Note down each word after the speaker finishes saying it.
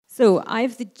So I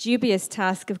have the dubious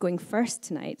task of going first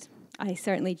tonight. I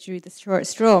certainly drew the short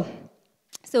straw.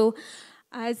 So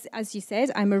as you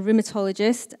said, I'm a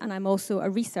rheumatologist and I'm also a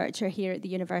researcher here at the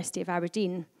University of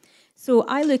Aberdeen. So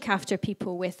I look after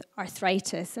people with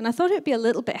arthritis, and I thought it would be a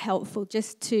little bit helpful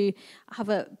just to have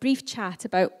a brief chat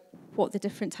about what the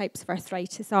different types of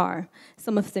arthritis are.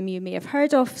 Some of them you may have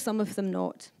heard of, some of them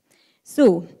not.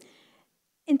 So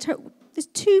there's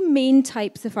two main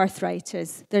types of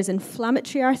arthritis. There's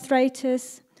inflammatory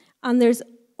arthritis and there's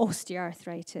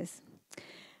osteoarthritis.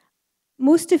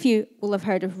 Most of you will have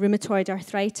heard of rheumatoid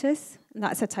arthritis, and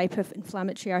that's a type of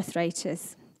inflammatory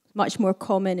arthritis, much more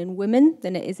common in women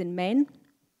than it is in men.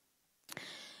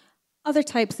 Other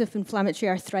types of inflammatory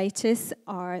arthritis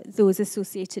are those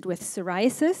associated with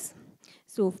psoriasis.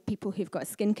 So people who've got a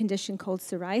skin condition called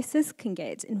psoriasis can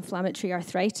get inflammatory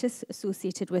arthritis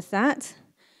associated with that.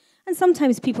 And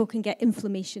sometimes people can get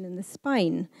inflammation in the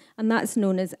spine, and that's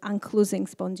known as ankylosing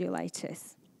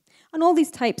spondylitis. And all these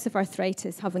types of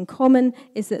arthritis have in common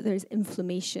is that there's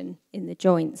inflammation in the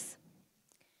joints.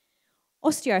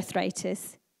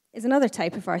 Osteoarthritis is another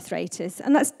type of arthritis,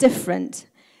 and that's different.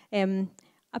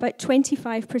 About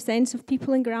 25% of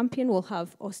people in Grampian will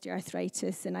have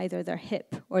osteoarthritis in either their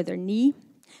hip or their knee,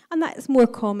 and that's more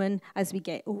common as we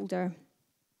get older.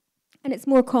 And it's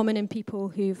more common in people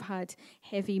who've had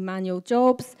heavy manual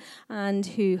jobs and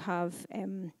who have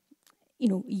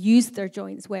used their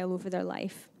joints well over their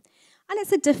life. And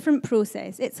it's a different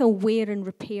process. It's a wear and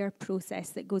repair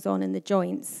process that goes on in the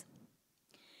joints.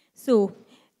 So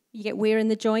you get wear in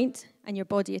the joint, and your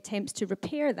body attempts to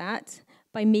repair that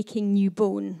by making new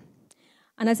bone.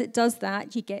 And as it does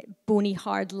that, you get bony,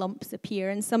 hard lumps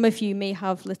appear. And some of you may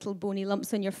have little bony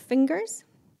lumps on your fingers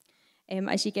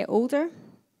as you get older.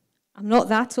 I'm not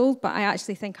that old, but I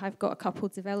actually think I've got a couple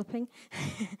developing.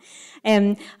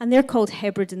 And they're called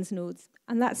Hebriden's nodes,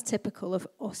 and that's typical of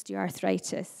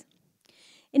osteoarthritis.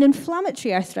 In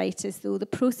inflammatory arthritis, though, the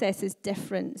process is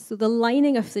different. So the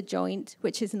lining of the joint,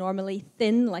 which is normally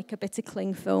thin, like a bit of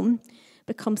cling film,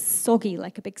 becomes soggy,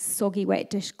 like a big soggy wet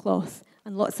dishcloth,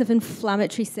 and lots of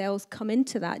inflammatory cells come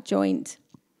into that joint.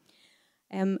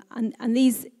 And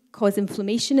these cause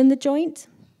inflammation in the joint.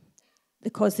 They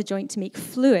cause the joint to make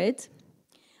fluid.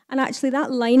 And actually,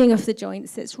 that lining of the joint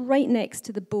sits right next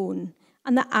to the bone,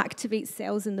 and that activates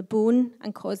cells in the bone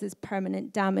and causes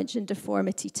permanent damage and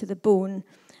deformity to the bone.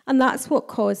 And that's what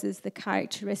causes the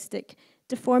characteristic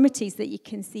deformities that you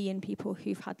can see in people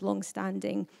who've had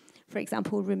long-standing, for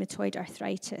example, rheumatoid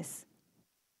arthritis.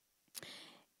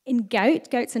 In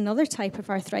gout's another type of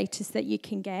arthritis that you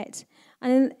can get.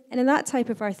 And in that type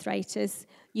of arthritis,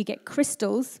 you get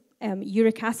crystals,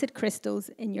 uric acid crystals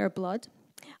in your blood,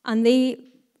 and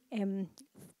they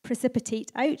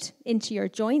precipitate out into your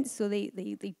joints, so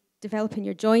they develop in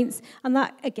your joints, and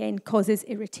that again causes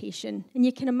irritation. And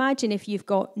you can imagine if you've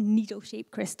got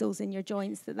needle-shaped crystals in your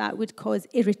joints that would cause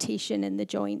irritation in the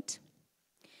joint.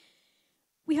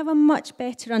 We have a much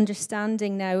better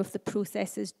understanding now of the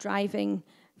processes driving,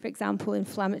 for example,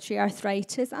 inflammatory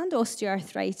arthritis and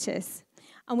osteoarthritis.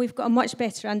 And we've got a much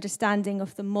better understanding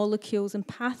of the molecules and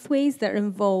pathways that are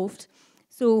involved.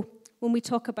 So when we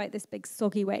talk about this big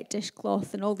soggy wet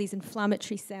dishcloth and all these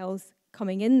inflammatory cells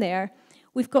coming in there,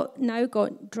 we've now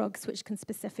got drugs which can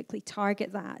specifically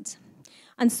target that.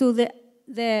 And so the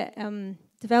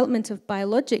development of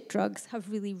biologic drugs have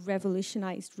really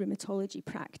revolutionized rheumatology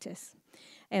practice.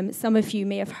 Some of you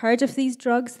may have heard of these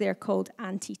drugs. They're called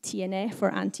anti-TNF or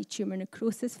anti-tumor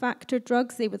necrosis factor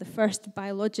drugs. They were the first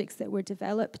biologics that were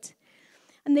developed.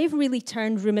 And they've really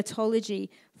turned rheumatology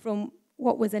from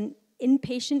what was an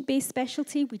inpatient-based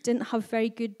specialty. We didn't have very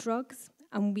good drugs,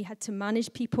 and we had to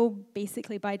manage people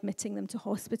basically by admitting them to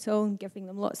hospital and giving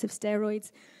them lots of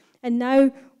steroids. And now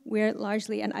we're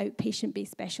largely an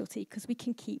outpatient-based specialty because we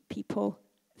can keep people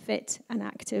fit and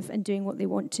active and doing what they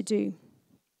want to do.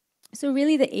 So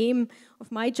really the aim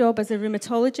of my job as a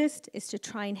rheumatologist is to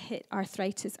try and hit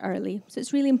arthritis early. So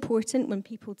it's really important when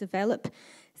people develop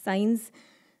signs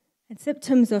and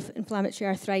symptoms of inflammatory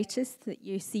arthritis that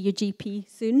you see your GP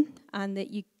soon and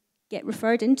that you get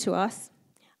referred into us,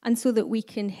 and so that we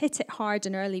can hit it hard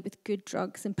and early with good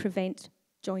drugs and prevent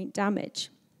joint damage.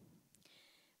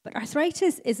 But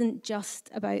arthritis isn't just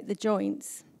about the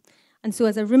joints. And so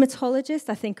as a rheumatologist,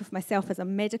 I think of myself as a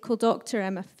medical doctor,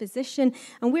 I'm a physician,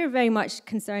 and we're very much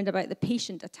concerned about the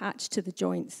patient attached to the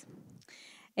joints.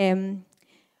 William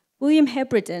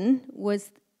Hebriden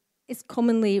is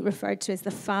commonly referred to as the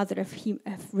father of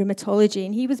rheumatology,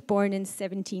 and he was born in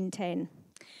 1710.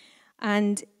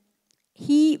 And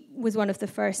He was one of the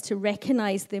first to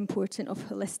recognise the importance of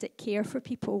holistic care for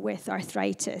people with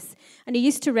arthritis. And he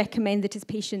used to recommend that his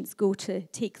patients go to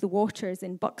take the waters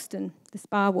in Buxton, the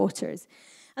spa waters.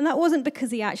 And that wasn't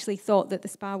because he actually thought that the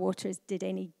spa waters did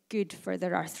any good for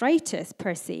their arthritis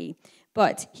per se,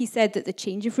 but he said that the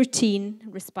change of routine,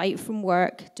 respite from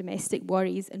work, domestic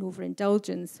worries, and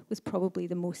overindulgence was probably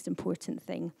the most important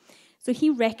thing. So he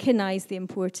recognised the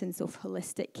importance of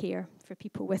holistic care for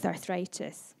people with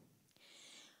arthritis.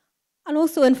 And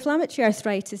also, inflammatory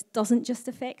arthritis doesn't just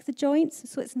affect the joints,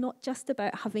 so it's not just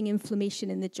about having inflammation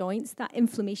in the joints. That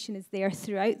inflammation is there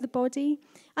throughout the body,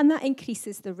 and that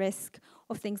increases the risk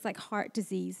of things like heart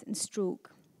disease and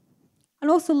stroke. And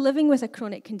also, living with a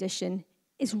chronic condition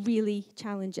is really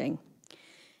challenging,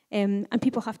 and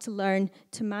people have to learn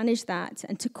to manage that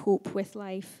and to cope with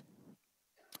life.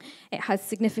 It has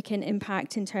significant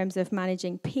impact in terms of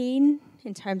managing pain,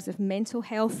 in terms of mental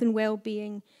health and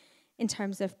well-being, in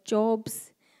terms of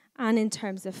jobs, and in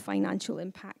terms of financial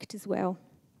impact as well.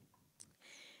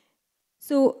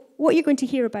 So what you're going to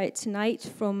hear about tonight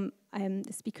from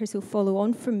the speakers who'll follow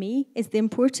on from me is the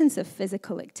importance of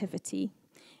physical activity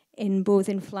in both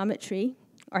inflammatory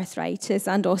arthritis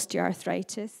and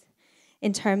osteoarthritis,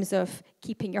 in terms of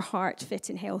keeping your heart fit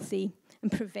and healthy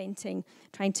and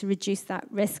trying to reduce that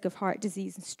risk of heart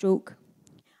disease and stroke.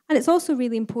 And it's also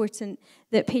really important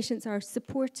that patients are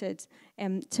supported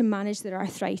to manage their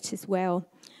arthritis well.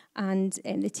 And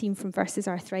the team from Versus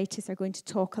Arthritis are going to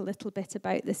talk a little bit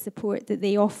about the support that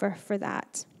they offer for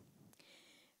that.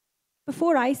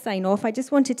 Before I sign off, I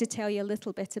just wanted to tell you a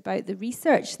little bit about the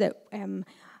research that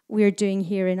we're doing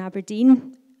here in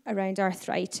Aberdeen around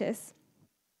arthritis.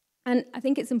 And I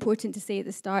think it's important to say at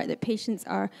the start that patients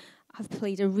have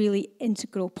played a really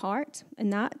integral part in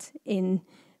that,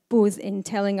 both in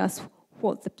telling us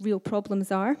what the real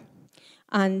problems are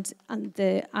and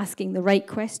asking the right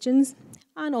questions,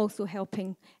 and also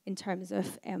helping in terms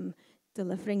of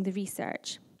delivering the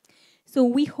research. So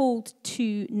we hold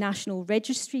 2 national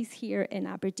registries here in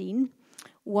Aberdeen,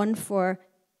 one for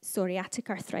psoriatic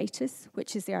arthritis,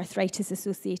 which is the arthritis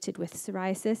associated with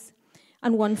psoriasis,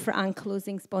 and one for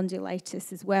ankylosing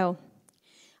spondylitis as well.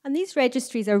 And these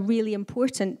registries are really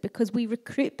important because we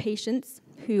recruit patients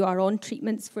who are on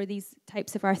treatments for these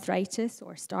types of arthritis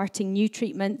or starting new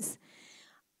treatments.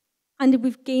 And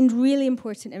we've gained really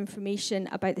important information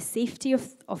about the safety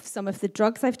of some of the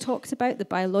drugs I've talked about, the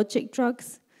biologic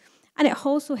drugs. And it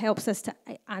also helps us to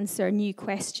answer new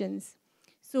questions.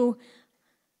 So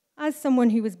as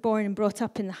someone who was born and brought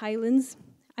up in the Highlands,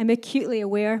 I'm acutely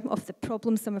aware of the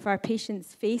problems some of our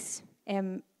patients face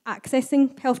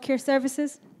accessing healthcare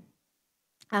services.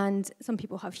 And some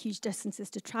people have huge distances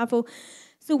to travel.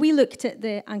 So we looked at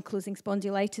the ankylosing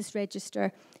spondylitis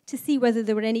register to see whether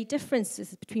there were any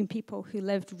differences between people who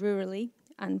lived rurally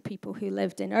and people who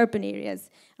lived in urban areas.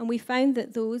 And we found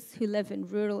that those who live in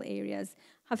rural areas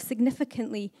have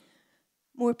significantly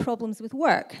more problems with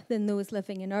work than those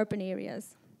living in urban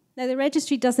areas. Now, the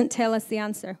registry doesn't tell us the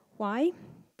answer why,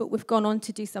 but we've gone on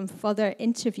to do some further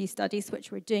interview studies,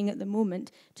 which we're doing at the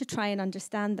moment, to try and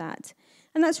understand that.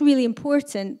 And that's really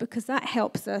important because that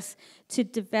helps us to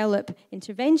develop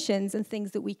interventions and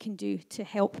things that we can do to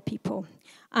help people.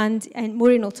 And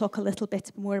Maureen will talk a little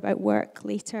bit more about work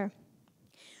later.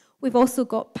 We've also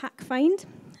got PACFind,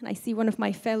 and I see one of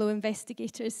my fellow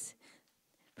investigators,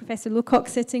 Professor Locock,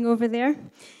 sitting over there.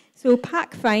 So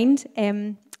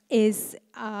PACFind is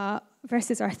a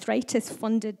Versus Arthritis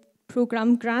funded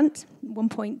programme grant,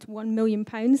 £1.1 million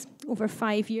over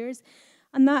 5 years,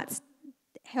 and that's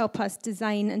help us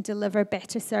design and deliver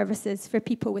better services for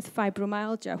people with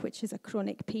fibromyalgia, which is a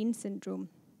chronic pain syndrome.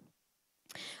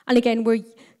 And again, we're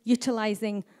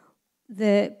utilising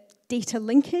the data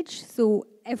linkage, so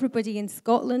everybody in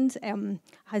Scotland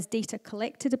has data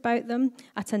collected about them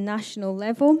at a national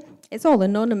level. It's all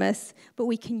anonymous, but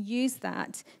we can use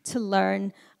that to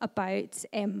learn about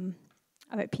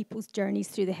people's journeys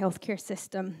through the healthcare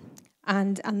system.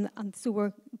 And so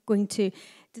we're going to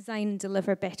design and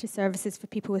deliver better services for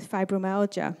people with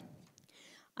fibromyalgia.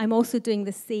 I'm also doing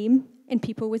the same in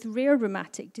people with rare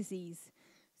rheumatic disease.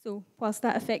 So whilst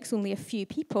that affects only a few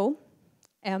people,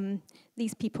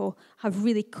 these people have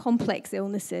really complex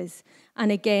illnesses.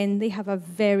 And again, they have a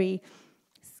very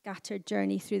scattered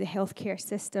journey through the healthcare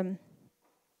system.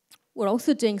 We're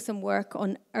also doing some work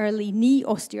on early knee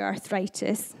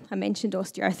osteoarthritis. I mentioned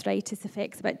osteoarthritis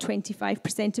affects about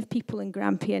 25% of people in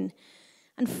Grampian.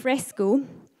 And Fresco,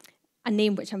 a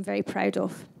name which I'm very proud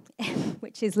of,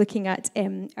 which is looking at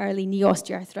early knee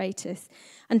osteoarthritis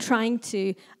and trying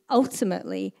to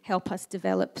ultimately help us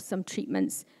develop some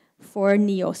treatments for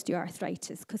knee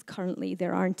osteoarthritis, because currently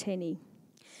there aren't any.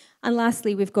 And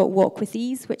lastly, we've got Walk with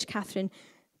Ease, which Catherine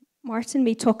Martin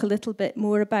may talk a little bit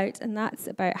more about, and that's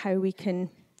about how we can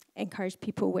encourage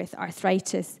people with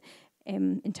arthritis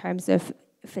in terms of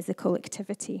physical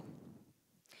activity.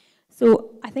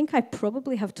 So I think I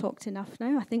probably have talked enough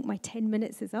now. I think my 10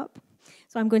 minutes is up.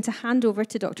 So I'm going to hand over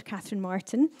to Dr. Catherine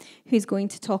Martin, who's going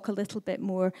to talk a little bit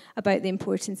more about the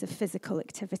importance of physical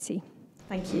activity.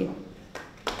 Thank you.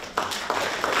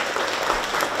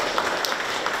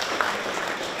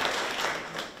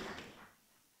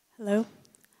 Hello.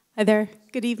 Hi there.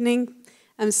 Good evening.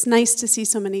 It's nice to see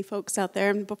so many folks out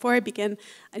there. And before I begin,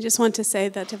 I just want to say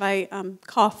that if I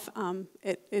cough,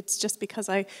 it's just because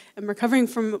I am recovering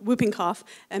from whooping cough.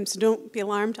 So don't be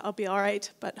alarmed. I'll be all right.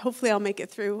 But hopefully I'll make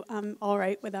it through all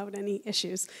right without any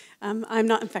issues. I'm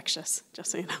not infectious,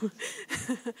 just so you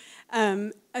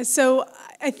know. So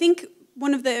I think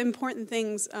one of the important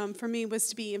things for me was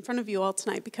to be in front of you all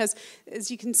tonight because, as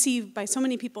you can see by so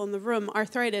many people in the room,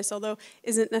 arthritis, although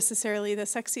isn't necessarily the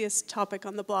sexiest topic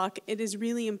on the block, it is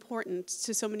really important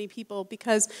to so many people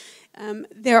because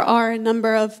there are a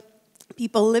number of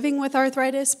people living with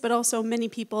arthritis, but also many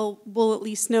people will at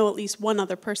least know at least one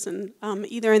other person,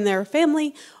 either in their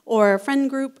family or a friend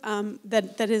group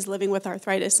that is living with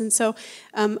arthritis. And so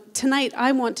tonight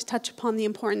I want to touch upon the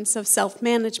importance of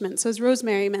self-management. So as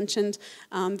Rosemary mentioned,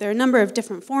 there are a number of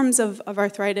different forms of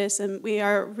arthritis, and we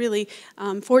are really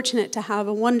fortunate to have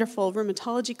a wonderful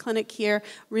rheumatology clinic here,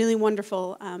 really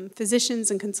wonderful physicians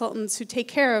and consultants who take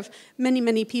care of many,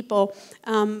 many people.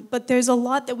 But there's a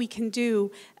lot that we can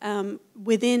do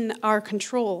within our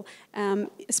control,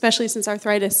 especially since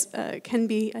arthritis can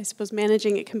be, I suppose,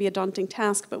 managing it can be a daunting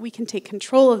task, but we can take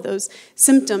control of those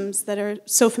symptoms that are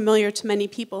so familiar to many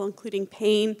people, including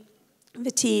pain,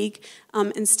 fatigue,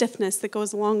 and stiffness that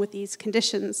goes along with these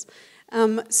conditions.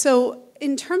 So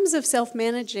in terms of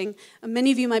self-managing,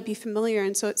 many of you might be familiar,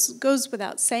 and so it goes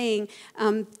without saying,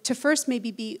 to first maybe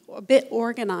be a bit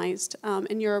organized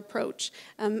in your approach.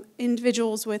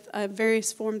 Individuals with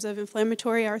various forms of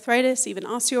inflammatory arthritis, even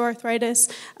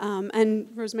osteoarthritis, and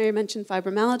Rosemary mentioned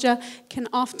fibromyalgia, can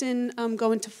often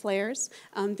go into flares.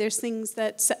 There's things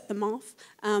that set them off.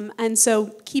 And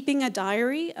so keeping a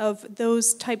diary of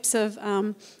those types of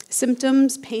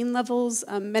symptoms, pain levels,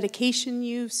 medication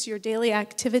use, your daily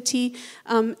activity,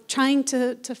 trying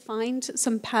to find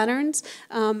some patterns,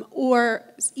 or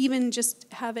even just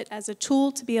have it as a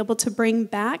tool to be able to bring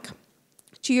back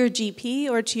to your GP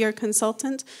or to your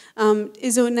consultant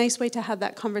is a nice way to have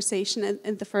that conversation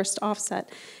at the first offset.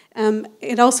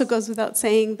 It also goes without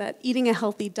saying that eating a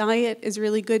healthy diet is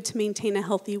really good to maintain a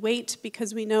healthy weight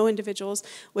because we know individuals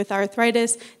with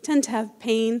arthritis tend to have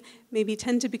pain, maybe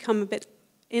tend to become a bit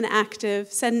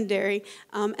inactive, sedentary,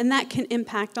 and that can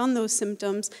impact on those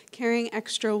symptoms. Carrying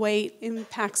extra weight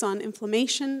impacts on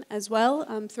inflammation as well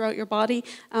throughout your body,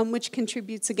 which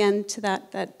contributes again to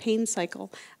that pain cycle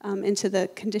into the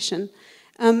condition.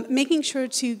 Making sure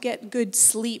to get good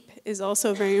sleep is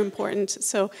also very important.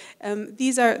 So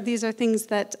these are things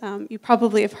that you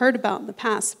probably have heard about in the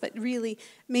past, but really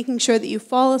making sure that you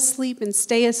fall asleep and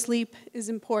stay asleep is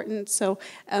important. So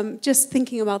just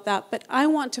thinking about that. But I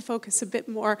want to focus a bit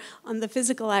more on the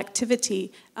physical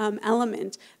activity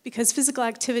element, because physical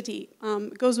activity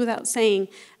goes without saying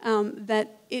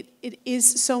that it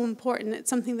is so important. It's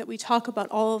something that we talk about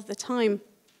all of the time.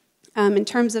 In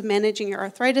terms of managing your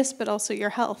arthritis, but also your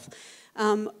health.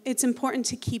 It's important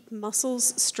to keep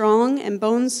muscles strong and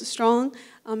bones strong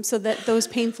so that those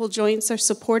painful joints are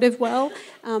supported well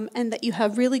and that you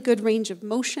have really good range of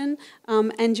motion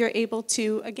and you're able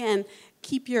to, again,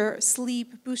 keep your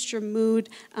sleep, boost your mood,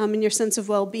 and your sense of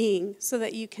well-being so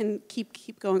that you can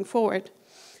keep going forward.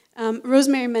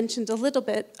 Rosemary mentioned a little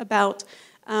bit about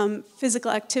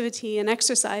physical activity and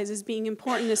exercise as being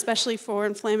important, especially for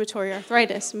inflammatory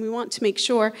arthritis. And we want to make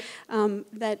sure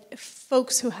that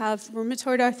folks who have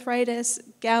rheumatoid arthritis,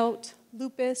 gout,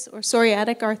 lupus, or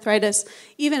psoriatic arthritis,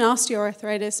 even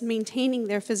osteoarthritis, maintaining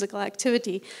their physical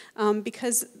activity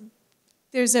because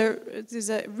there's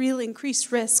a real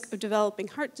increased risk of developing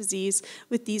heart disease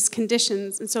with these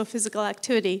conditions. And so physical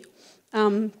activity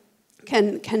can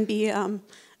be an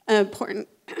important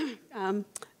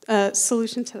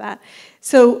solution to that.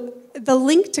 So the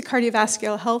link to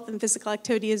cardiovascular health and physical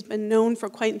activity has been known for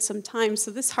quite some time.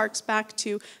 So this harks back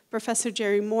to Professor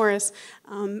Jerry Morris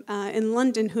in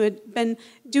London, who had been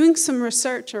doing some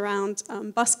research around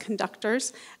bus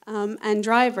conductors and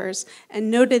drivers,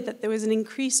 and noted that there was an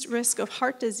increased risk of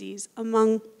heart disease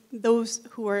among those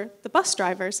who were the bus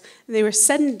drivers. They were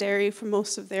sedentary for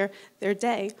most of their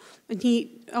day. And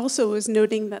he also was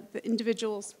noting that the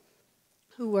individuals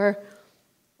who were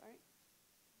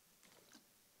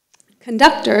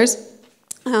conductors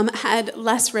had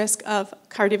less risk of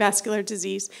cardiovascular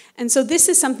disease. And so this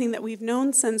is something that we've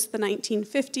known since the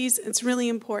 1950s. It's really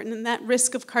important, and that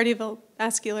risk of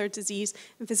cardiovascular disease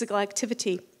and physical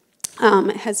activity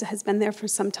has been there for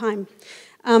some time.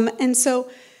 And so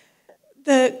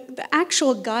the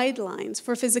actual guidelines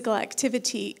for physical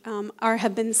activity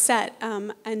have been set,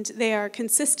 and they are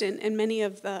consistent in many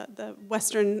of the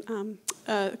Western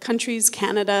countries.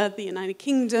 Canada, the United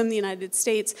Kingdom, the United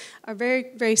States are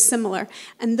very, very similar.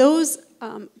 And those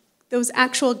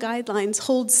actual guidelines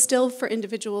hold still for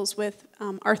individuals with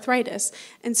arthritis.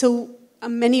 And so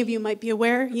many of you might be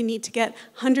aware you need to get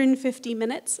 150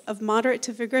 minutes of moderate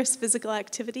to vigorous physical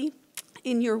activity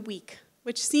in your week,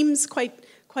 which seems quite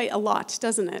a lot,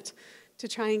 doesn't it? To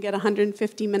try and get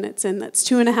 150 minutes in. That's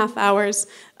 2.5 hours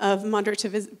of moderate to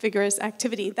vigorous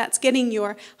activity. That's getting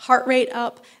your heart rate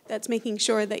up. That's making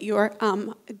sure that you're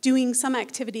doing some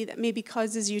activity that maybe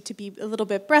causes you to be a little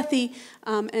bit breathy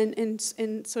and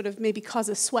sort of maybe cause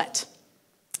a sweat.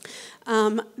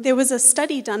 There was a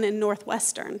study done in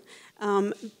Northwestern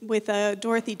with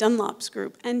Dorothy Dunlop's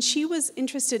group, and she was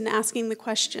interested in asking the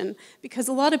question, because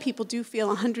a lot of people do feel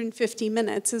 150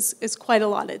 minutes is quite a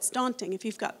lot. It's daunting. If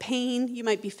you've got pain, you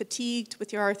might be fatigued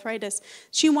with your arthritis.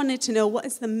 She wanted to know what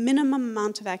is the minimum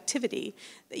amount of activity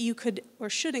that you could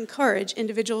or should encourage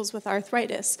individuals with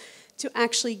arthritis to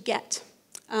actually get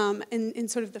in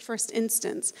sort of the first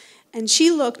instance. And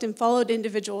she looked and followed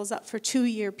individuals up for a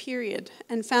 2-year period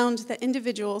and found that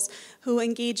individuals who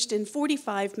engaged in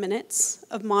 45 minutes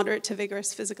of moderate to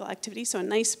vigorous physical activity, so a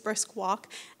nice brisk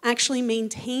walk, actually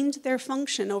maintained their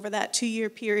function over that 2-year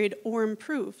period or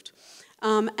improved.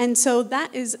 And so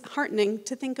that is heartening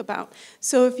to think about.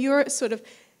 So if you're sort of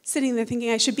sitting there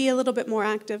thinking, I should be a little bit more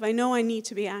active. I know I need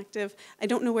to be active. I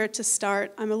don't know where to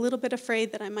start. I'm a little bit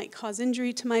afraid that I might cause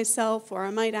injury to myself, or I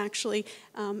might actually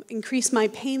increase my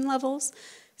pain levels.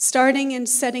 Starting and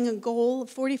setting a goal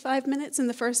of 45 minutes in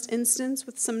the first instance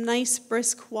with some nice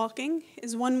brisk walking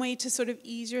is one way to sort of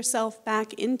ease yourself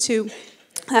back into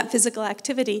that physical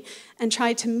activity and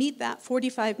try to meet that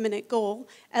 45-minute goal,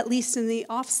 at least in the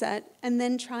offset, and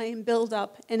then try and build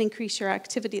up and increase your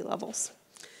activity levels.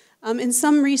 In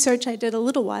some research I did a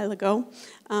little while ago,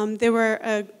 there were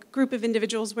a group of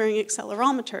individuals wearing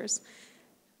accelerometers.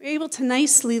 We were able to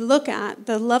nicely look at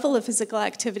the level of physical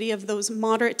activity of those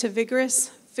moderate to vigorous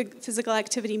physical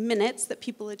activity minutes that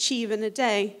people achieve in a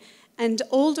day. And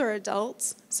older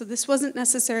adults, so this wasn't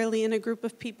necessarily in a group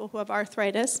of people who have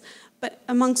arthritis, but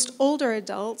amongst older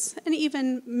adults and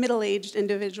even middle-aged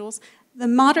individuals, the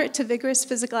moderate to vigorous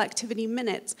physical activity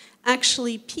minutes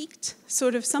actually peaked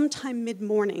sort of sometime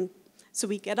mid-morning. So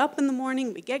we get up in the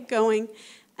morning, we get going,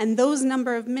 and those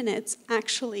number of minutes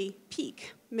actually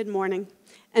peak mid-morning.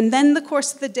 And then the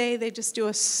course of the day, they just do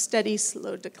a steady,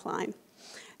 slow decline.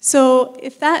 So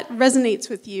if that resonates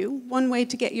with you, one way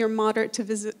to get your moderate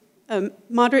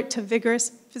to vigorous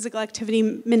physical activity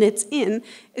minutes in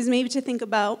is maybe to think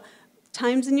about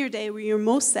times in your day where you're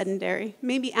most sedentary,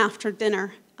 maybe after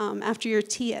dinner, after your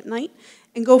tea at night,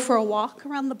 and go for a walk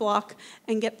around the block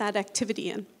and get that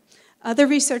activity in. Other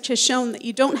research has shown that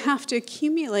you don't have to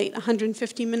accumulate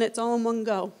 150 minutes all in one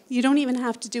go. You don't even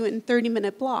have to do it in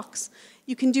 30-minute blocks.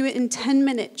 You can do it in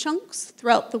 10-minute chunks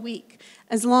throughout the week,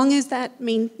 as long as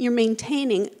you're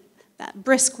maintaining that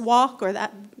brisk walk or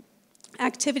that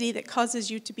activity that causes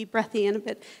you to be breathy and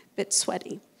a bit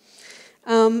sweaty.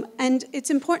 And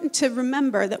it's important to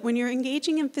remember that when you're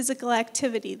engaging in physical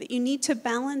activity, that you need to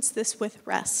balance this with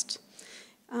rest.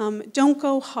 Don't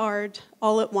go hard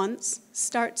all at once.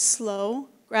 Start slow,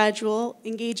 gradual,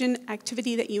 engage in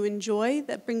activity that you enjoy,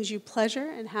 that brings you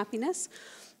pleasure and happiness,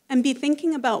 and be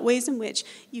thinking about ways in which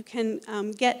you can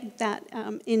get that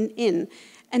in.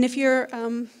 And if you're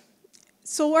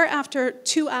sore after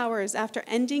 2 hours after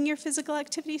ending your physical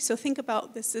activity, so think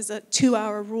about this as a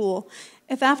 2-hour rule.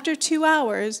 If after 2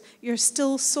 hours you're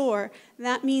still sore,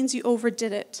 that means you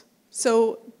overdid it.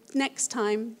 So next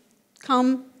time,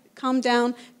 calm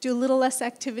down, do a little less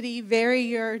activity, vary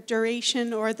your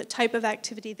duration or the type of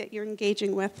activity that you're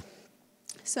engaging with.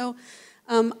 So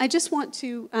I just want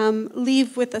to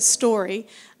leave with a story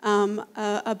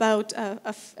about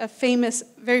a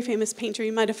very famous painter.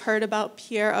 You might have heard about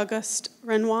Pierre-Auguste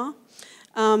Renoir.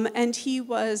 And he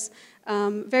was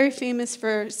very famous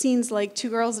for scenes like Two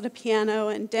Girls at a Piano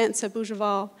and Danse à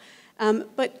Bougival.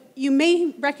 But you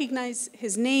may recognize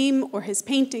his name or his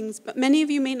paintings, but many of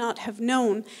you may not have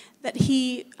known that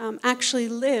he actually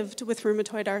lived with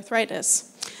rheumatoid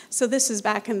arthritis. So this is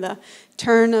back in the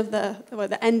turn of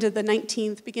the end of the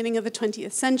 19th, beginning of the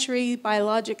 20th century.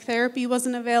 Biologic therapy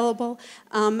wasn't available.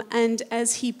 And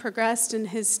as he progressed and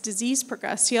his disease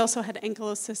progressed, he also had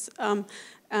ankylosis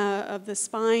of the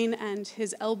spine and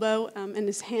his elbow and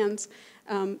his hands,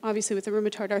 obviously with the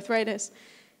rheumatoid arthritis.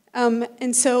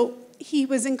 And so he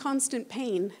was in constant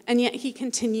pain, and yet he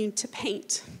continued to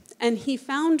paint. And he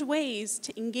found ways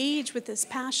to engage with this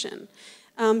passion.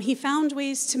 He found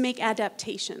ways to make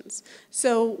adaptations.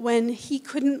 So when he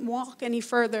couldn't walk any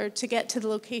further to get to the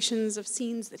locations of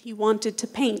scenes that he wanted to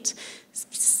paint,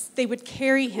 they would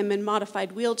carry him in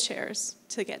modified wheelchairs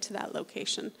to get to that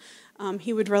location.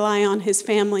 He would rely on his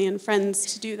family and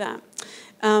friends to do that.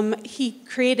 He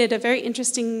created a very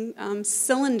interesting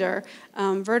cylinder,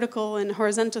 vertical and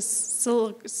horizontal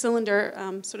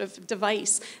cylinder sort of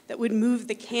device that would move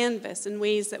the canvas in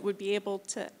ways that would be able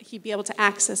to, he'd be able to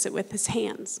access it with his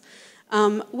hands.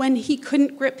 When he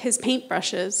couldn't grip his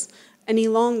paintbrushes any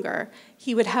longer,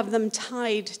 he would have them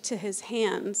tied to his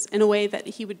hands in a way that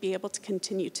he would be able to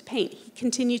continue to paint. He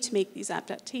continued to make these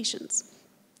adaptations.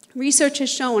 Research has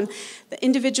shown that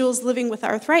individuals living with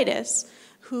arthritis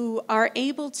who are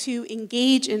able to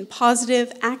engage in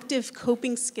positive, active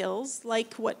coping skills,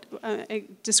 like what I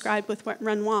described with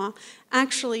Renoir,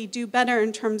 actually do better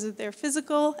in terms of their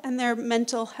physical and their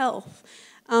mental health.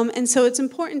 And so it's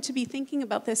important to be thinking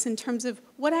about this in terms of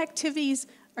what activities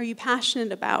are you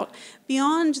passionate about?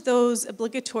 Beyond those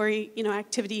obligatory,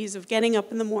 activities of getting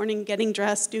up in the morning, getting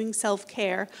dressed, doing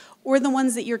self-care, or the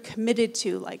ones that you're committed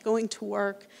to, like going to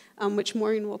work, which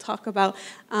Maureen will talk about,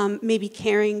 maybe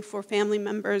caring for family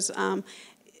members.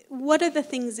 What are the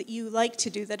things that you like to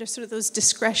do that are sort of those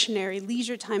discretionary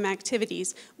leisure time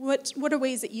activities? What are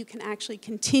ways that you can actually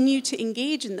continue to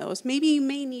engage in those? Maybe you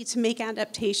may need to make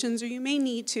adaptations, or you may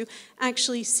need to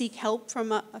actually seek help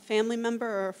from a family member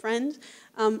or a friend.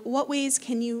 What ways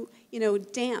can you,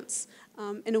 dance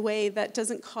in a way that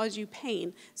doesn't cause you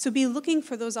pain? So be looking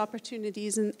for those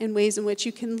opportunities and ways in which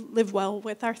you can live well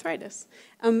with arthritis.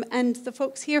 And the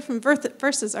folks here from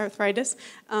Versus Arthritis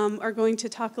are going to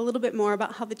talk a little bit more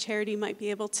about how the charity might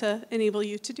be able to enable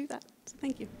you to do that. So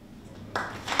thank you.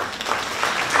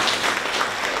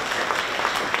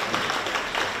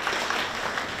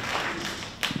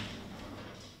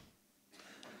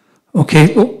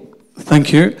 Okay,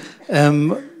 thank you.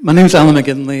 My name is Alan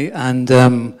McGinley,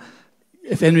 and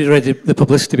if anybody read the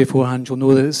publicity beforehand, you'll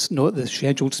know that it's not the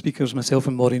scheduled speakers. Myself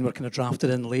and Maureen were kind of drafted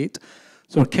in late.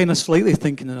 So we're kind of slightly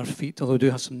thinking on our feet, although we do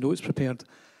have some notes prepared.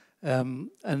 And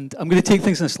I'm going to take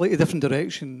things in a slightly different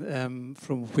direction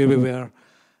from where we were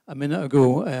a minute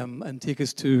ago, and take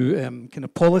us to kind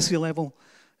of policy level,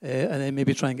 and then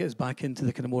maybe try and get us back into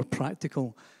the kind of more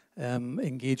practical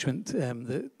engagement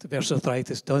that Versus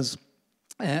Arthritis does.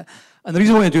 And the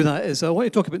reason I want to do that is I want to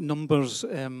talk about numbers,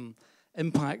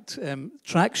 impact,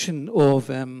 traction of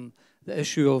the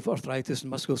issue of arthritis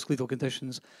and musculoskeletal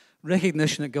conditions,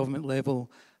 recognition at government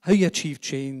level, how you achieve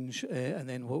change, and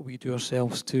then what we do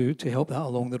ourselves to help that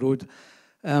along the road.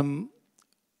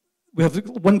 We have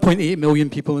 1.8 million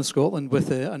people in Scotland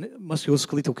with a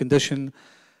musculoskeletal condition,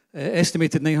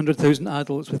 estimated 900,000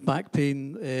 adults with back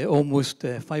pain, almost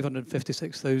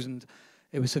 556,000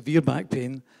 with severe back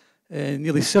pain.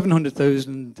 Nearly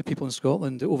 700,000 people in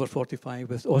Scotland over 45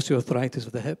 with osteoarthritis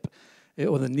of the hip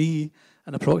or the knee,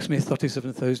 and approximately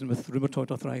 37,000 with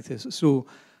rheumatoid arthritis. So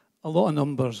a lot of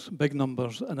numbers, big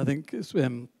numbers, and I think it's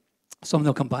something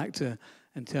I'll come back to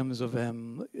in terms of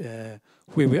where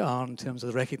we are in terms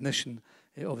of the recognition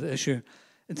of the issue.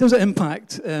 In terms of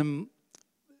impact,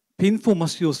 painful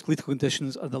musculoskeletal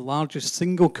conditions are the largest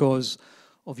single cause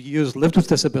of years lived with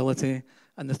disability,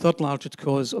 and the third largest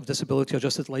cause of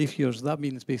disability-adjusted life years. That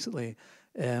means basically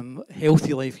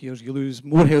healthy life years. You lose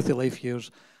more healthy life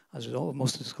years as a result of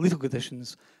musculoskeletal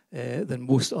conditions than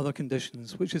most other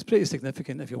conditions, which is pretty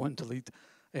significant if you want to lead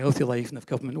a healthy life and if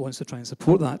government wants to try and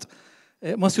support that.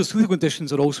 Musculoskeletal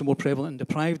conditions are also more prevalent in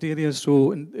deprived areas,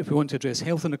 so if we want to address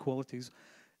health inequalities,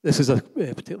 this is a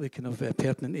particularly kind of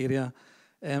pertinent area.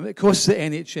 It costs the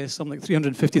NHS something like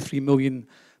 £353 million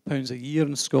a year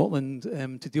in Scotland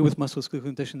to deal with musculoskeletal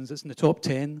conditions. It's in the top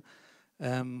 10.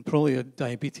 Probably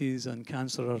diabetes and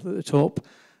cancer are at the top,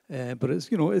 but it's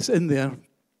it's in there.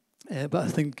 But I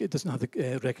think it doesn't have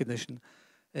the recognition.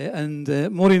 And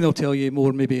Maureen will tell you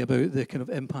more maybe about the kind of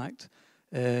impact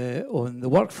on the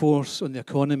workforce, on the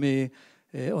economy,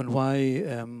 on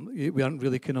why we aren't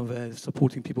really kind of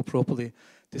supporting people properly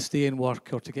to stay in work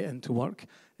or to get into work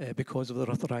because of their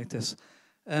arthritis.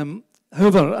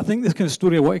 However, I think the kind of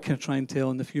story I want to kind of try and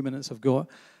tell in the few minutes I've got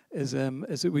is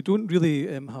that we don't really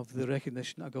have the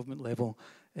recognition at a government level,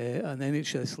 an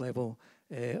NHS level,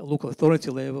 a local authority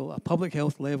level, a public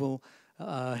health level,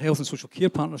 a health and social care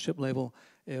partnership level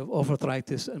of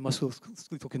arthritis and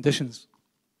musculoskeletal conditions.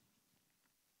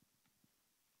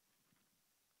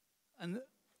 And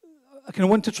I kind of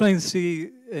want to try and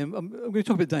say, I'm going to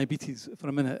talk about diabetes for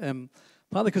a minute,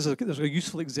 partly because there's a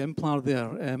useful exemplar there.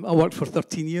 I worked for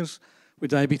 13 years with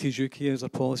Diabetes UK as a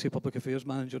policy public affairs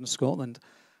manager in Scotland.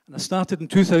 And I started in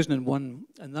 2001,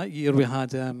 and that year we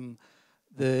had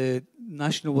the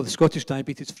Scottish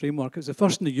Diabetes Framework. It was the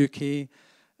first in the UK.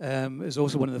 It was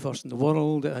also one of the first in the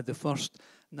world. It had the first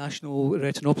national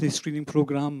retinopathy screening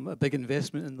programme, a big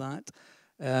investment in that.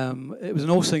 It was an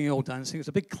all singing, all dancing. It was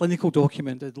a big clinical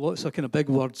document. It had lots of kind of big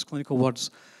words, clinical words.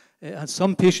 It had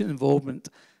some patient involvement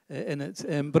in it,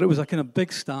 but it was a kind of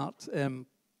big start.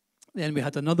 Then we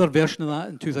had another version of that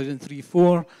in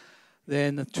 2003-04.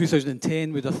 Then in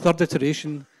 2010, we had a third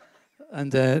iteration.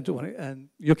 And don't worry,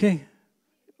 you okay?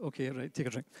 Okay, right, take a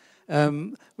drink.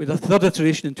 We had a third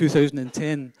iteration in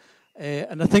 2010.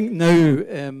 And I think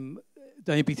now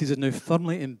diabetes is now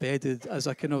firmly embedded as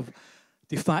a kind of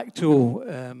de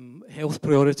facto health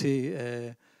priority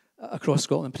across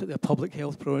Scotland, particularly a public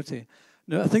health priority.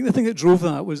 Now, I think the thing that drove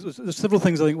that was there's several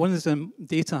things. I think one is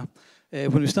data.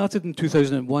 When we started in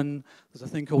 2001, there's a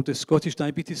thing called the Scottish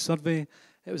Diabetes Survey.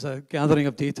 It was a gathering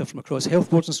of data from across health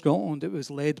boards in Scotland. It was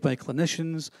led by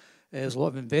clinicians. There's a lot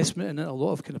of investment in it, a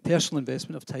lot of kind of personal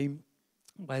investment of time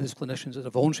by those clinicians as a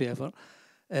voluntary effort.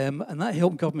 And that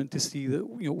helped government to see that,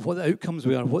 what the outcomes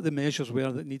were, what the measures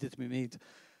were that needed to be made.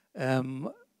 And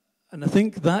I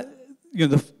think that,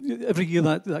 every year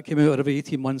that came out, or every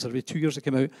 18 months, or every 2 years it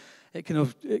came out, it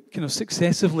kind of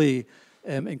successively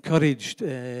encouraged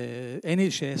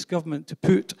NHS government to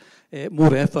put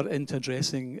more effort into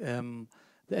addressing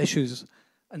the issues.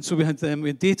 And so we had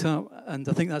data, and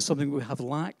I think that's something we have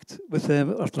lacked with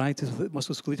arthritis, with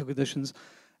musculoskeletal conditions.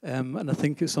 And I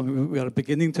think it's something we are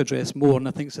beginning to address more, and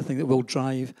I think it's a thing that will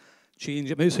drive change.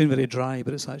 It might sound very dry,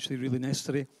 but it's actually really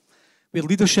necessary. We had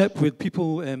leadership, we had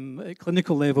people at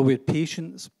clinical level, we had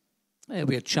patients,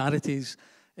 we had charities,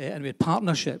 and we had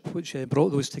partnership, which brought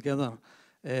those together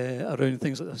around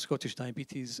things like the Scottish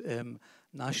Diabetes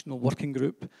National Working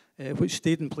Group, which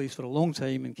stayed in place for a long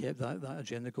time and kept that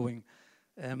agenda going.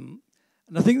 And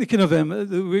I think the kind of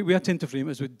the way we tend to frame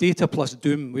it is with data plus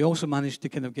doom. We also managed to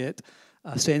kind of get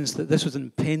a sense that this was an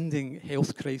impending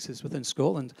health crisis within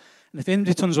Scotland. And if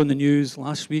anybody turns on the news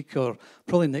last week or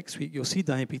probably next week, you'll see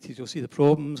diabetes, you'll see the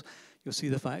problems, you'll see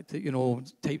the fact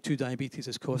that, type 2 diabetes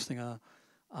is costing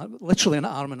literally an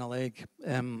arm and a leg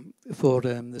for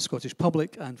the Scottish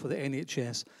public and for the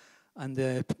NHS. And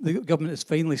the government is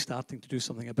finally starting to do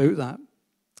something about that.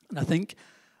 And I think,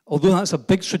 although that's a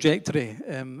big trajectory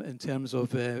in terms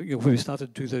of when we started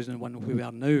in 2001 and where we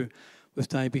are now with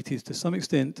diabetes, to some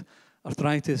extent,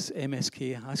 arthritis,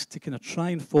 MSK has to kind of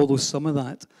try and follow some of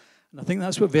that. And I think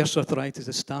that's what Versa Arthritis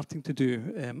is starting to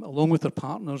do, along with our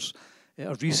partners,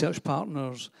 our research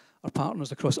partners, our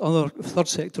partners across other third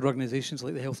sector organisations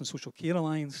like the Health and Social Care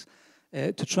Alliance,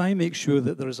 to try and make sure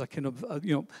that there is a kind of,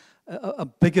 a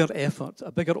bigger effort,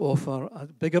 a bigger offer, a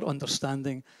bigger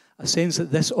understanding, a sense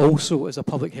that this also is a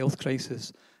public health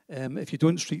crisis. If you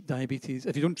don't treat diabetes,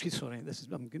 I'm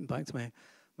getting back to my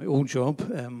old job,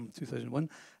 2001.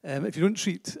 If you don't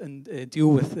treat and deal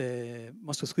with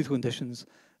musculoskeletal conditions,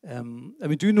 and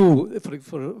we do know,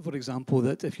 for example,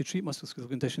 that if you treat musculoskeletal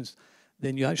conditions,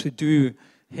 then you actually do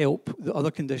help the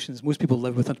other conditions. Most people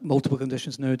live with multiple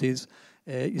conditions nowadays.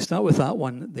 You start with that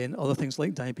one, then other things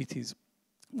like diabetes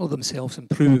will themselves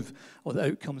improve, or the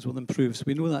outcomes will improve. So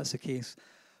we know that's the case.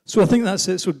 So I think that's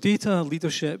it. So data,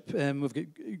 leadership, we've got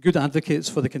good advocates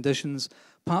for the conditions,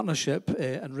 partnership,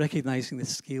 and recognising the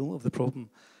scale of the problem.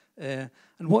 And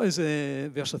what is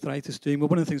Versa Arthritis doing? Well,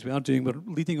 one of the things we are doing, we're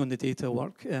leading on the data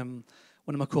work.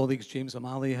 One of my colleagues, James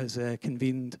O'Malley, has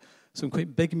convened some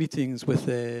quite big meetings with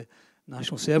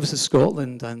National Services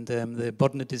Scotland and the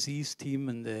Burden of Disease team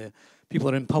and the people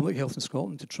that are in public health in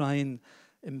Scotland to try and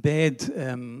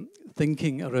embed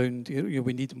thinking around,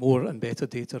 we need more and better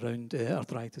data around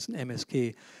arthritis and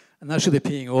MSK. And that's really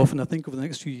paying off. And I think over the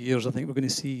next few years, I think we're going to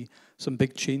see some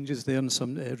big changes there and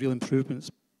some real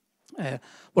improvements.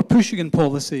 We're pushing in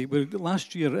policy.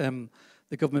 Last year,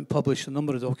 the government published a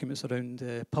number of documents around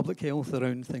public health,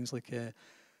 around things like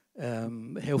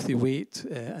healthy weight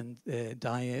and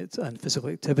diet and physical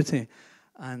activity.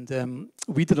 And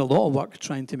we did a lot of work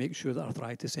trying to make sure that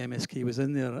arthritis, MSK was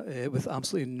in there with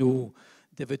absolutely no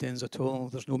dividends at all.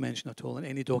 There's no mention at all in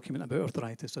any document about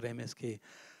arthritis or MSK.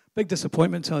 Big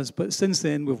disappointment to us, but since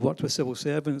then we've worked with civil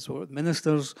servants, we've worked with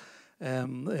ministers,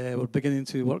 we're beginning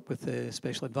to work with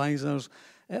special advisors,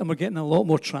 and we're getting a lot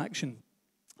more traction.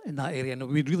 in that area. And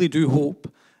we really do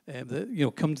hope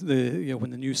that, come to the,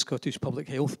 when the new Scottish Public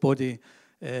Health Body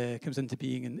comes into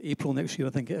being in April next year,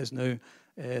 I think it is now,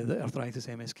 that Arthritis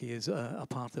MSK is a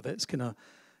part of its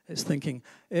thinking.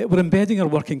 We're embedding our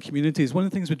work in communities. One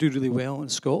of the things we do really well in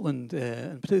Scotland,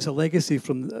 and it's a legacy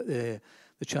from the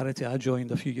charity I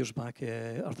joined a few years back,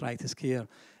 Arthritis Care,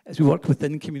 is we work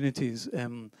within communities.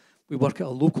 We work at a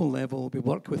local level. We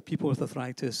work with people with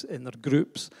arthritis in their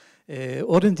groups,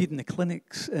 or indeed in the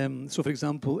clinics. So, for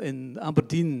example, in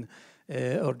Aberdeen,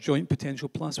 our Joint Potential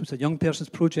Plus, which is a young person's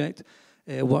project,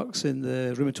 works in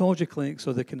the rheumatology clinics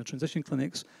or the kind of transition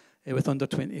clinics with under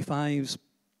 25s.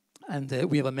 And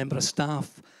we have a member of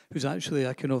staff who's actually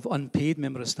a kind of unpaid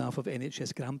member of staff of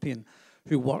NHS Grampian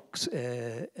who works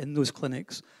in those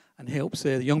clinics and helps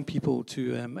the young people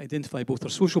to identify both their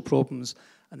social problems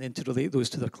and then to relate those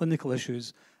to their clinical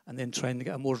issues and then trying to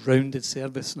get a more rounded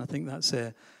service. And I think that's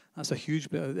a huge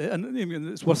bit of it. And I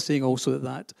mean, it's worth saying also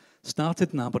that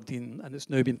started in Aberdeen and it's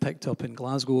now been picked up in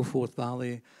Glasgow, Forth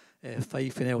Valley,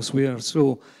 Fife and elsewhere.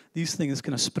 So these things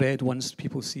kind of spread once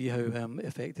people see how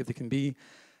effective they can be.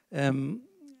 And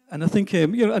I think,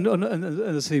 and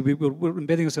as I say, we're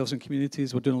embedding ourselves in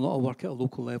communities. We're doing a lot of work at a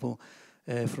local level,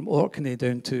 from Orkney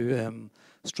down to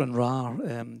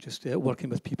Stranraer, just working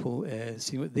with people,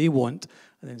 seeing what they want,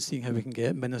 and then seeing how we can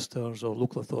get ministers or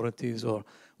local authorities or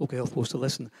local health posts to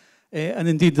listen. And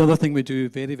indeed, the other thing we do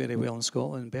very, very well in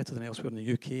Scotland, better than elsewhere in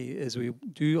the UK, is we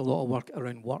do a lot of work,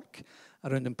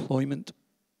 around employment,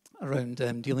 around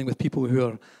dealing with people who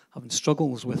are having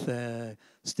struggles with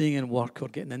staying in work or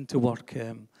getting into work.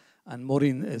 And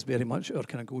Maureen is very much our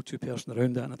kind of go-to person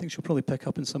around that. And I think she'll probably pick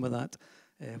up on some of that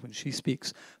when she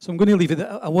speaks. So I'm going to leave it.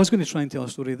 I was going to try and tell a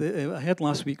story. I heard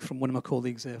last week from one of my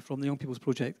colleagues from the Young People's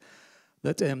Project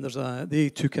that they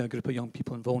took a group of young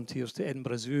people and volunteers to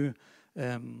Edinburgh Zoo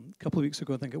a couple of weeks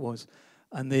ago, I think it was.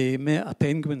 And they met a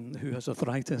penguin who has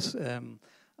arthritis.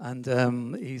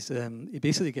 He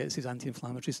basically gets his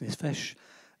anti-inflammatories in his fish.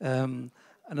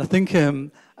 And I think,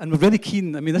 and we're very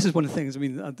keen, I mean, this is one of the things, I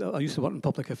mean, I used to work in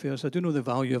public affairs, so I do know the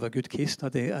value of a good case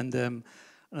study, and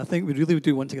I think we really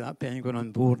do want to get that penguin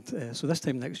on board. So this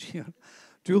time next year,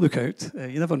 do look out.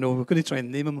 You never know, we're going to try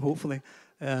and name him, hopefully.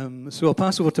 So I'll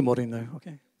pass over to Maureen now,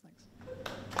 okay? Thanks.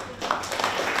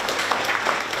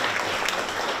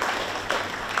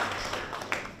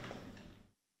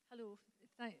 Hello.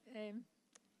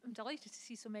 I'm delighted to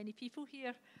see so many people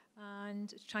here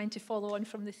and trying to follow on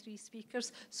from the three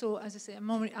speakers. So, as I say, I'm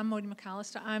Maureen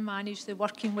McAllister. I manage the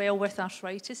Working Well with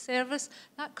Arthritis service.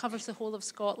 That covers the whole of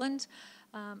Scotland.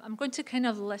 I'm going to kind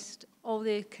of list all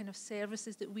the kind of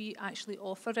services that we actually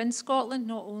offer in Scotland,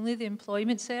 not only the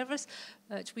employment service,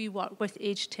 but we work with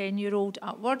aged 10-year-old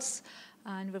upwards.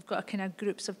 And we've got a kind of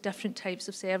groups of different types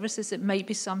of services. It might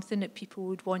be something that people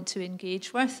would want to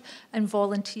engage with. And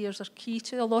volunteers are key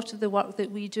to a lot of the work that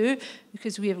we do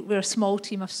because we're a small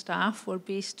team of staff. We're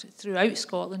based throughout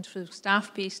Scotland, with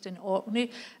staff based in Orkney,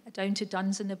 down to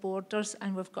Duns and the Borders,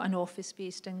 and we've got an office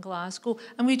based in Glasgow.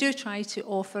 And we do try to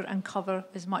offer and cover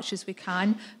as much as we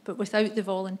can, but without the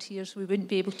volunteers, we wouldn't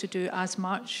be able to do as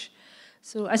much.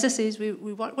 So as I say,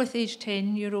 we work with aged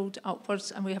 10-year-old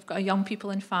upwards, and we have got a young people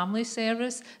and family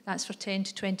service. That's for 10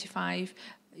 to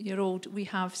 25-year-old. We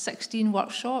have 16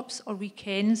 workshops or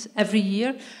weekends every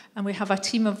year, and we have a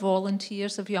team of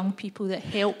volunteers, of young people that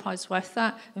help us with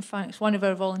that. In fact, one of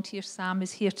our volunteers, Sam,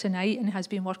 is here tonight and has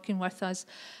been working with us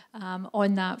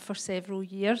on that for several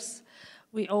years.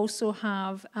 We also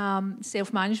have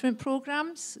self-management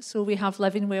programs. So we have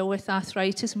Living Well with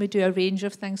Arthritis, and we do a range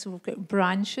of things. So we've got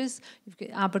branches. We've got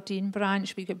Aberdeen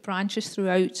branch. We've got branches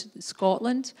throughout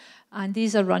Scotland. And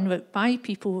these are run by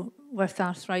people with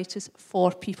arthritis,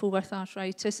 for people with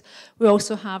arthritis. We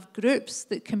also have groups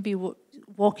that can be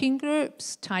walking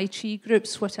groups, Tai Chi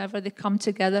groups, whatever. They come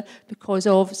together because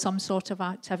of some sort of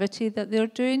activity that they're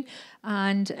doing.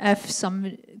 And if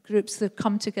some groups that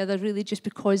come together really just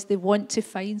because they want to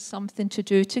find something to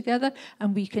do together,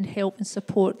 and we can help and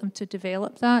support them to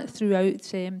develop that throughout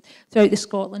the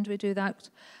Scotland, we do that.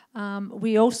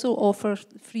 We also offer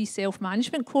free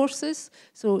self-management courses.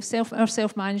 So our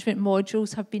self-management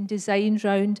modules have been designed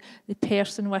around the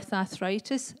person with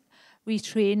arthritis. We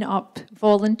train up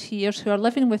volunteers who are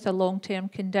living with a long-term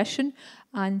condition,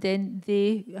 and then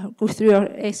they go through our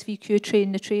SVQ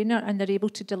Train the Trainer, and they're able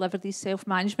to deliver these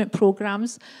self-management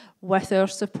programs with our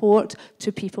support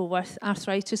to people with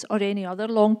arthritis or any other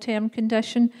long-term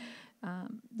condition.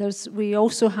 We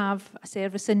also have a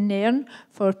service in Nairn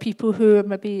for people who are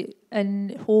maybe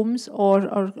in homes or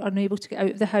are unable to get out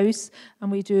of the house,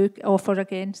 and we do offer,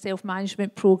 again,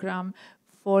 self-management program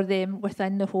for them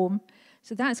within the home.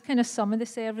 So that's kind of some of the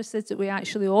services that we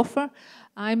actually offer.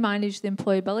 I manage the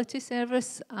employability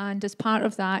service, and as part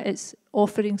of that, it's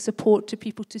offering support to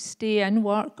people to stay in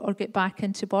work or get back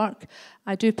into work.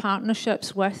 I do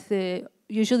partnerships with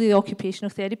usually the occupational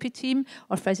therapy team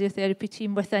or physiotherapy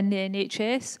team within the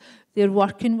NHS. They're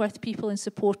working with people and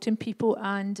supporting people,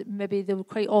 and maybe they'll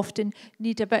quite often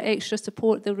need a bit extra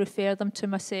support. They'll refer them to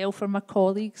myself or my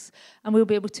colleagues, and we'll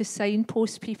be able to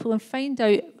signpost people and find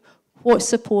out what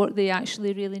support they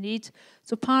actually really need.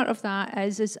 So part of that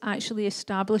is actually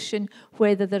establishing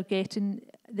whether they're getting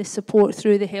the support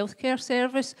through the healthcare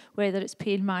service, whether it's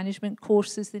pain management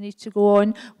courses they need to go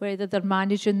on, whether they're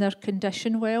managing their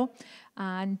condition well,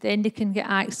 and then they can get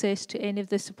access to any of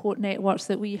the support networks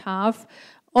that we have.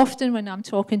 Often when I'm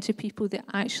talking to people that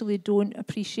actually don't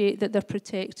appreciate that they're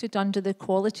protected under the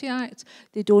Equality Act,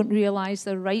 they don't realise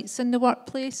their rights in the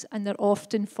workplace, and they're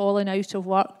often falling out of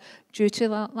work due to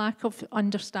that lack of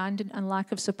understanding and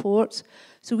lack of support.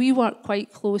 So we work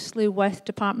quite closely with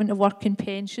Department of Work and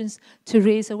Pensions to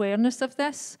raise awareness of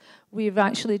this. We've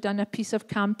actually done a piece of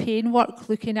campaign work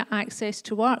looking at access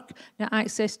to work. Now,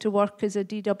 access to work is a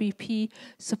DWP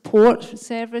support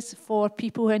service for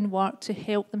people in work to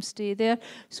help them stay there.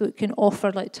 So it can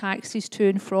offer like taxis to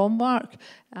and from work,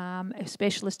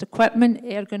 specialist equipment,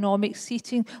 ergonomic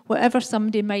seating, whatever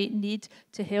somebody might need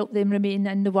to help them remain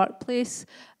in the workplace.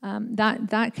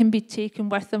 That can be taken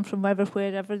with them from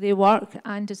wherever they work,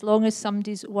 and as long as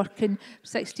somebody's working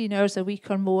 16 hours a week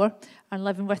or more and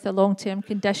living with a long-term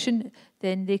condition,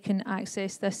 then they can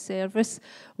access this service.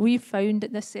 We've found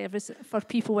that this service for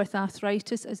people with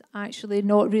arthritis is actually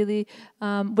not really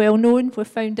well known. We've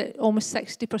found that almost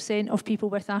 60% of people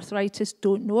with arthritis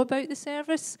don't know about the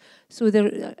service. So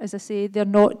they're, as I say, they're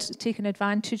not taking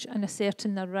advantage and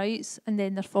asserting their rights, and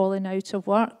then they're falling out of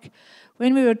work.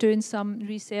 When we were doing some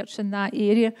research in that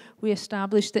area, we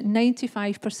established that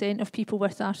 95% of people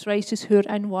with arthritis who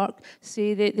are in work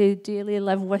say that they daily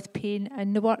live with pain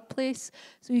in the workplace.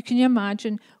 So you can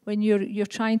imagine when you're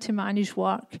trying to manage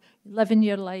work, living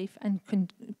your life and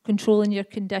controlling your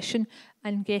condition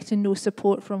and getting no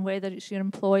support from whether it's your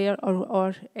employer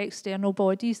or external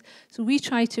bodies. So we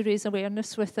try to raise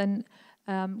awareness within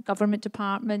government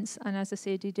departments and, as I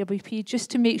say, DWP, just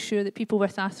to make sure that people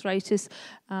with arthritis,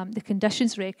 the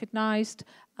condition's recognised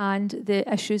and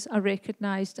the issues are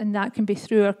recognised, and that can be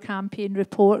through our campaign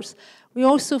reports. We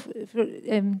also,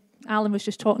 Alan was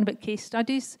just talking about case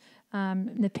studies,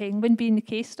 the Penguin being the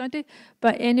case study,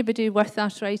 but anybody with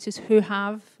arthritis who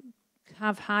have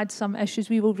had some issues,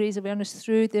 we will raise awareness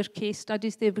through their case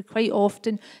studies. They would quite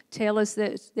often tell us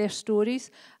their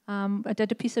stories. I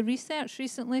did a piece of research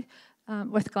recently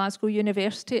with Glasgow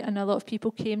University, and a lot of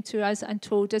people came to us and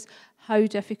told us how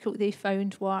difficult they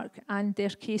found work and their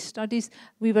case studies.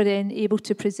 We were then able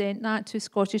to present that to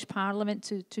Scottish Parliament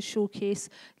to showcase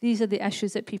these are the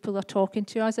issues that people are talking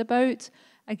to us about.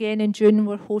 Again, in June,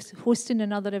 we're hosting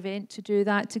another event to do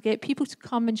that, to get people to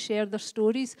come and share their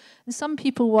stories. And some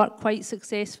people work quite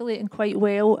successfully and quite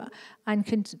well and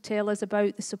can tell us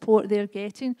about the support they're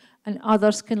getting, and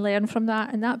others can learn from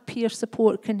that. And that peer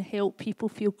support can help people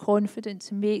feel confident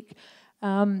to make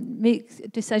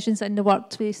decisions in the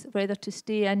workplace, whether to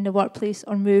stay in the workplace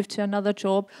or move to another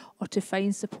job or to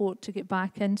find support to get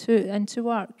back into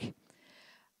work.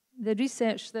 The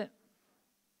research that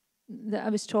I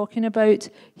was talking about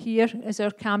here is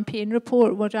our campaign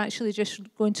report. We're actually just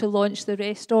going to launch the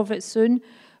rest of it soon.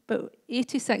 But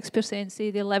 86%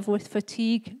 say they live with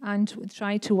fatigue and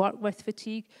try to work with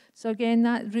fatigue. So again,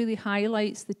 that really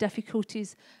highlights the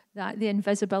difficulties that the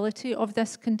invisibility of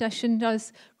this condition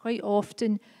does. Quite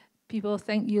often, people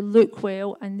think you look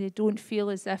well and they don't feel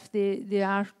as if they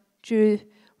are due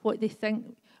what they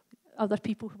think other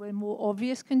people with more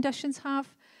obvious conditions have.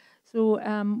 So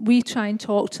we try and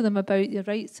talk to them about their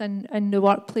rights in the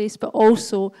workplace, but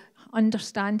also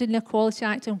understanding the Equality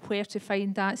Act and where to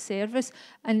find that service.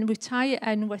 And we tie it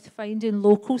in with finding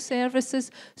local services.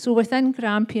 So within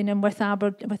Grampian and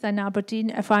within Aberdeen,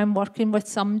 if I'm working with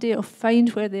somebody, I'll find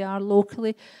where they are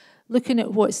locally, looking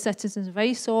at what Citizens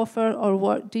Advice offer or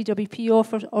what DWP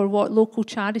offers or what local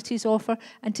charities offer,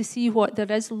 and to see what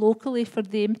there is locally for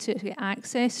them to get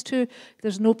access to.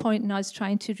 There's no point in us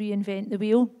trying to reinvent the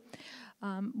wheel.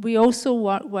 We also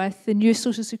work with the new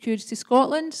Social Security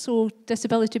Scotland, so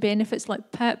disability benefits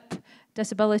like PIP,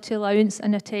 disability allowance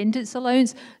and attendance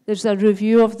allowance. There's a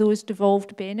review of those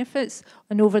devolved benefits,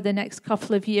 and over the next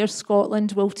couple of years,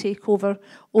 Scotland will take over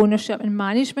ownership and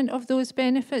management of those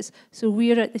benefits. So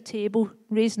we're at the table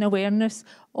raising awareness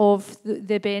of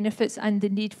the benefits and the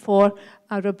need for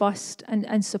a robust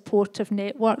and supportive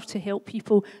network to help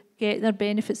people get their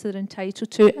benefits they're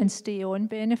entitled to and stay on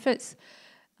benefits.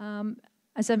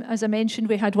 As I mentioned,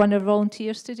 we had one of our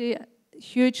volunteers today.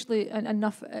 Hugely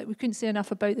enough, we couldn't say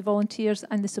enough about the volunteers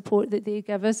and the support that they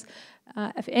give us.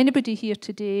 If anybody here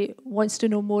today wants to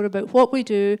know more about what we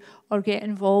do or get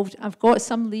involved, I've got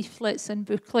some leaflets and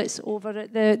booklets over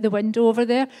at the window over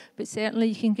there, but certainly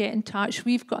you can get in touch.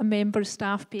 We've got a member of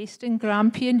staff based in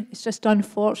Grampian. It's just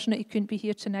unfortunate he couldn't be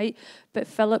here tonight, but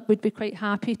Philip would be quite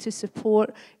happy to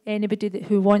support anybody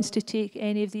who wants to take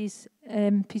any of these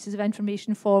pieces of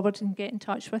information forward and get in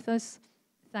touch with us.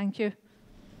 Thank you.